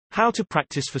How to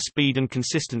practice for speed and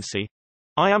consistency.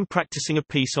 I am practicing a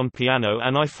piece on piano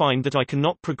and I find that I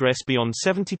cannot progress beyond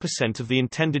 70% of the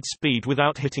intended speed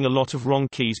without hitting a lot of wrong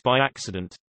keys by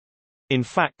accident. In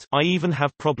fact, I even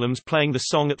have problems playing the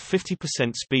song at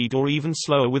 50% speed or even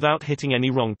slower without hitting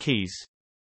any wrong keys.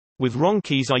 With wrong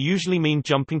keys I usually mean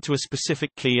jumping to a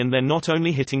specific key and then not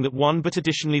only hitting that one but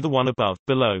additionally the one above,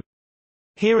 below.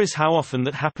 Here is how often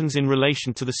that happens in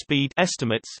relation to the speed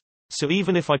estimates. So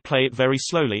even if I play it very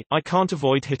slowly, I can't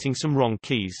avoid hitting some wrong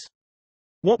keys.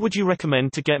 What would you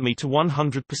recommend to get me to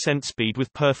 100% speed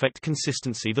with perfect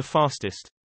consistency the fastest?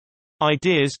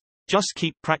 Ideas: just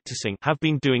keep practicing. Have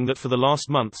been doing that for the last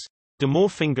months. Do more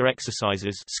finger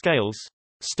exercises, scales.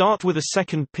 Start with a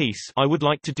second piece. I would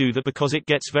like to do that because it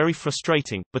gets very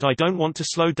frustrating, but I don't want to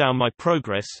slow down my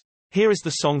progress. Here is the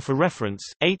song for reference,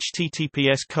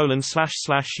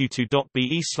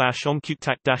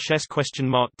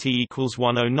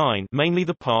 https://youtube.be/omqtak-s?t=109, mainly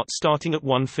the part starting at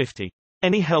 150.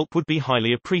 Any help would be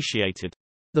highly appreciated.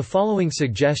 The following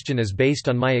suggestion is based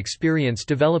on my experience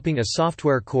developing a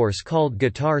software course called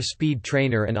Guitar Speed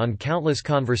Trainer and on countless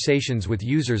conversations with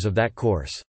users of that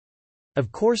course.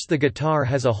 Of course the guitar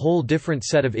has a whole different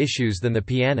set of issues than the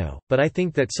piano, but I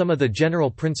think that some of the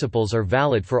general principles are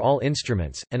valid for all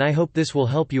instruments, and I hope this will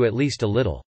help you at least a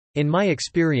little. In my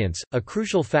experience, a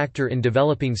crucial factor in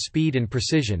developing speed and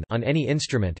precision on any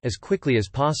instrument as quickly as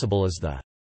possible is the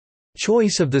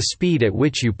choice of the speed at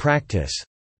which you practice.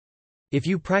 If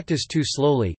you practice too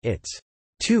slowly, it's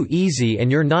too easy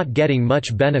and you're not getting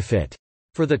much benefit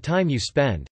for the time you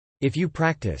spend. If you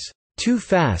practice too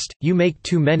fast, you make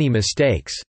too many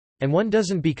mistakes, and one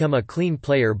doesn't become a clean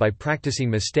player by practicing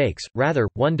mistakes, rather,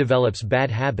 one develops bad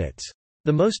habits.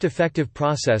 The most effective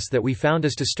process that we found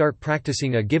is to start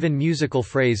practicing a given musical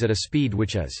phrase at a speed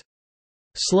which is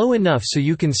slow enough so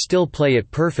you can still play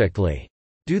it perfectly.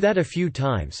 Do that a few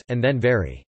times, and then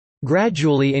very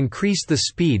gradually increase the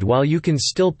speed while you can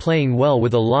still playing well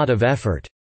with a lot of effort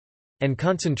and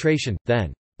concentration,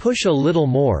 then push a little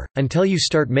more, until you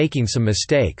start making some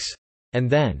mistakes. And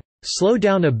then slow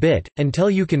down a bit, until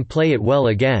you can play it well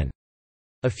again.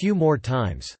 A few more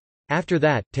times. After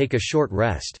that, take a short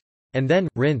rest. And then,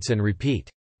 rinse and repeat.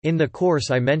 In the course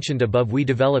I mentioned above we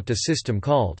developed a system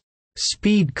called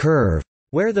speed curve,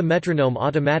 where the metronome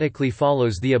automatically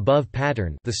follows the above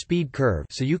pattern, the speed curve,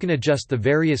 so you can adjust the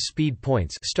various speed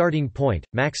points, starting point,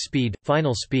 max speed,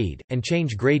 final speed, and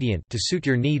change gradient to suit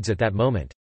your needs at that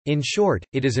moment. In short,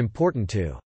 it is important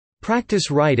to practice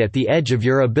right at the edge of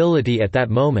your ability at that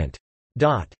moment.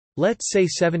 Let's say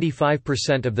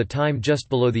 75% of the time just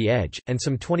below the edge, and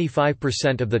some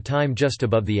 25% of the time just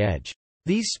above the edge.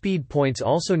 These speed points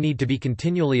also need to be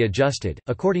continually adjusted,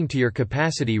 according to your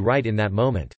capacity right in that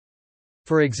moment.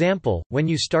 For example, when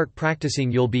you start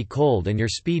practicing you'll be cold and your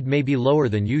speed may be lower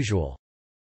than usual.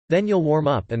 Then you'll warm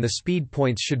up and the speed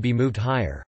points should be moved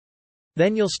higher.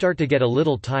 Then you'll start to get a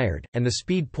little tired, and the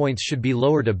speed points should be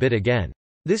lowered a bit again.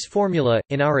 This formula,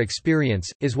 in our experience,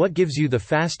 is what gives you the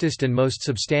fastest and most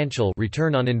substantial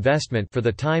return on investment for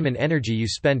the time and energy you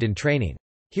spend in training.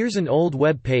 Here's an old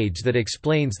web page that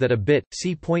explains that a bit.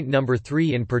 See point number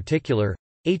 3 in particular,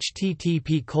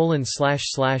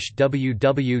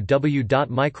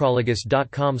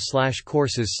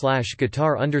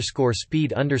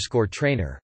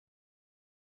 http://www.micrologus.com/courses/guitar_speed_trainer